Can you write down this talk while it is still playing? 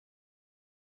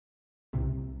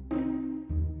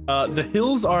The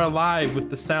hills are alive with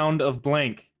the sound of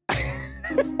blank.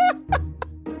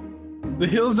 The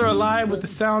hills are alive with the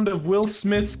sound of Will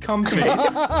Smith's cum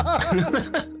face.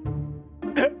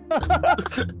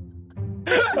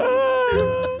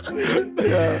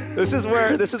 Yeah. This is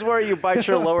where you bite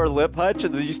your lower lip, Hutch,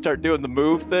 and then you start doing the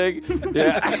move thing.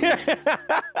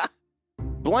 Yeah.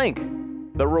 Blank.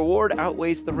 The reward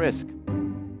outweighs the risk.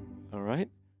 All right.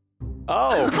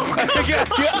 Oh.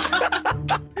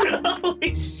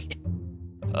 Holy shit.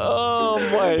 Oh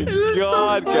my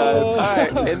God, guys. All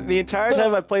right. And the entire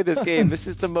time I played this game, this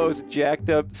is the most jacked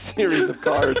up series of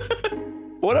cards.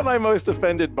 What am I most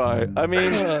offended by? I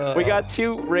mean, we got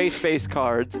 2 race-based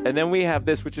cards, and then we have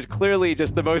this, which is clearly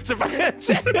just the most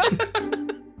offensive.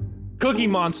 Cookie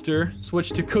Monster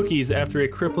switched to cookies after a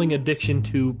crippling addiction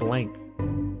to blank.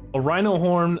 A rhino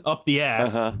horn up the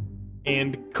ass.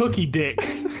 And cookie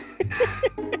dicks.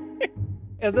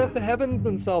 As if the heavens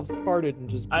themselves parted and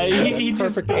just he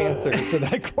perfect answer to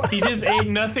that question. He just ate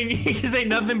nothing. He just ate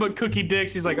nothing but cookie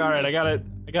dicks. He's like, all right, I gotta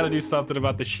do something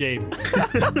about the shape.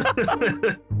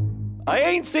 I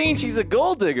ain't saying she's a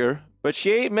gold digger, but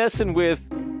she ain't messing with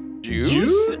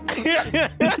juice?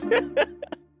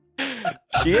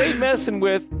 She ain't messing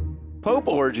with Pope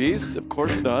orgies. Of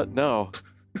course not, no.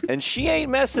 And she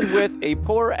ain't messing with a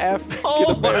poor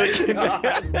African-American. No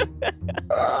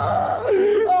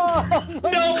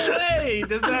way!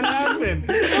 Does that happen?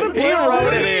 He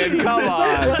wrote it in, come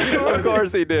on. Of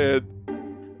course he did.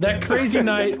 That crazy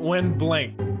night when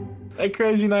blank. That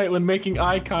crazy night when making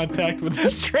eye contact with a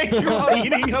stranger while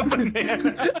eating a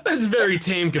banana. That's very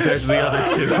tame compared to the other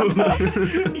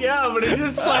 2. Yeah, but it's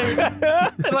just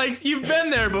like you've been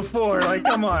there before. Like,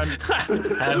 come on.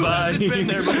 Have I? You've been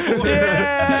there before.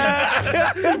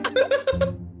 Yeah.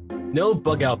 No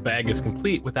bug out bag is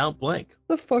complete without blank.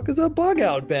 The fuck is a bug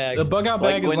out bag? The bug out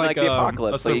bag is when, like the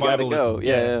apocalypse, a so you gotta go. survivalist.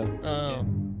 Yeah. Oh.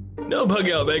 No bug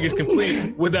out bag is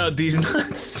complete without these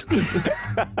nuts.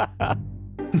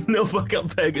 No bug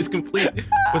out bag is complete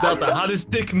without the hottest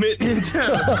dick mitten in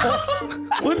town.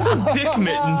 What's a dick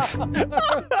mitten?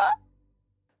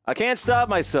 I can't stop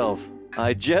myself.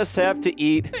 I just have to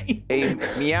eat a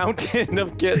mountain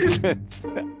of kittens.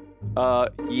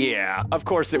 Yeah, of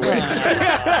course it wins.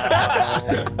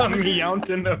 A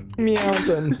mountain of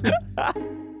Meowton.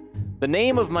 The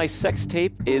name of my sex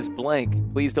tape is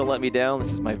blank. Please don't let me down.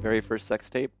 This is my very first sex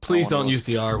tape. Please don't use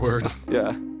the R word.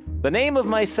 Yeah. The name of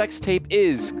my sex tape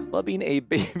is Clubbing a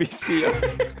Baby Seal.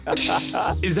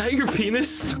 Is that your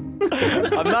penis?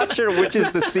 I'm not sure which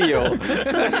is the seal.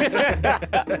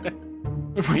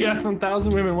 If we ask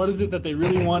 1,000 women, what is it that they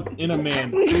really want in a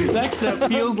man? Sex that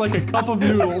feels like a cup of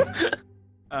noodles.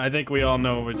 I think we all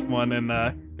know which one, and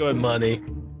go ahead. Money.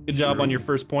 Good job on your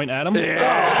first point, Adam.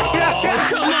 Oh,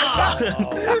 come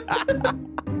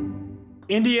on!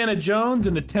 Indiana Jones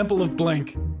and the Temple of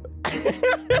Blank.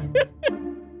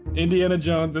 Indiana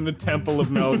Jones and the Temple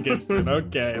of Mel Gibson.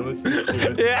 Okay, let's just do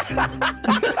it. Yeah.